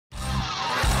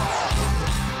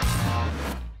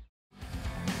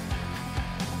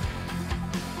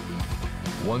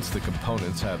Once the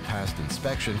components have passed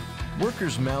inspection,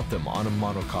 workers mount them on a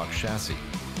monocoque chassis.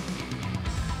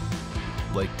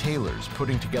 Like tailors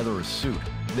putting together a suit,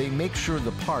 they make sure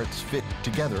the parts fit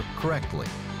together correctly.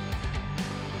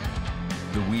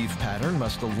 The weave pattern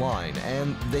must align,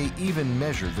 and they even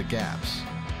measure the gaps.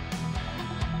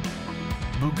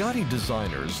 Bugatti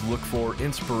designers look for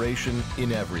inspiration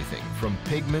in everything, from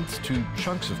pigments to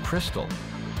chunks of crystal.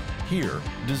 Here,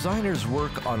 designers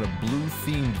work on a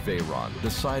blue-themed Veyron,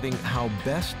 deciding how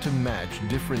best to match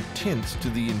different tints to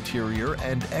the interior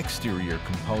and exterior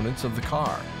components of the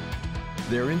car.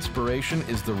 Their inspiration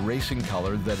is the racing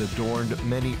color that adorned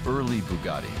many early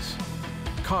Bugattis.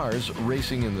 Cars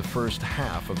racing in the first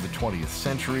half of the 20th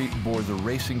century bore the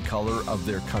racing color of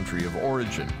their country of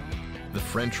origin. The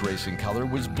French racing color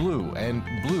was blue, and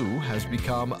blue has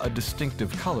become a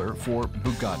distinctive color for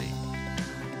Bugatti.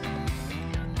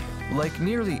 Like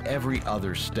nearly every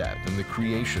other step in the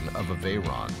creation of a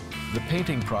Veyron, the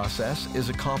painting process is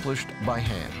accomplished by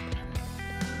hand.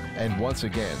 And once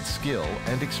again, skill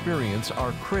and experience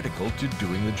are critical to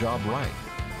doing the job right.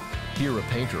 Here, a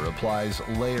painter applies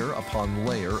layer upon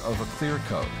layer of a clear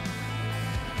coat.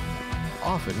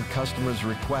 Often, customers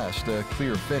request a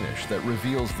clear finish that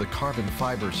reveals the carbon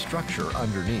fiber structure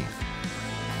underneath.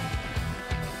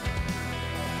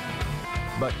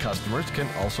 But customers can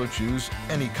also choose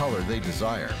any color they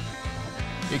desire.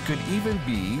 It could even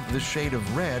be the shade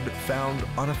of red found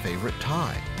on a favorite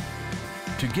tie.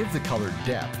 To give the color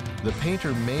depth, the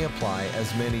painter may apply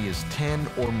as many as 10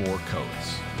 or more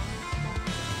coats.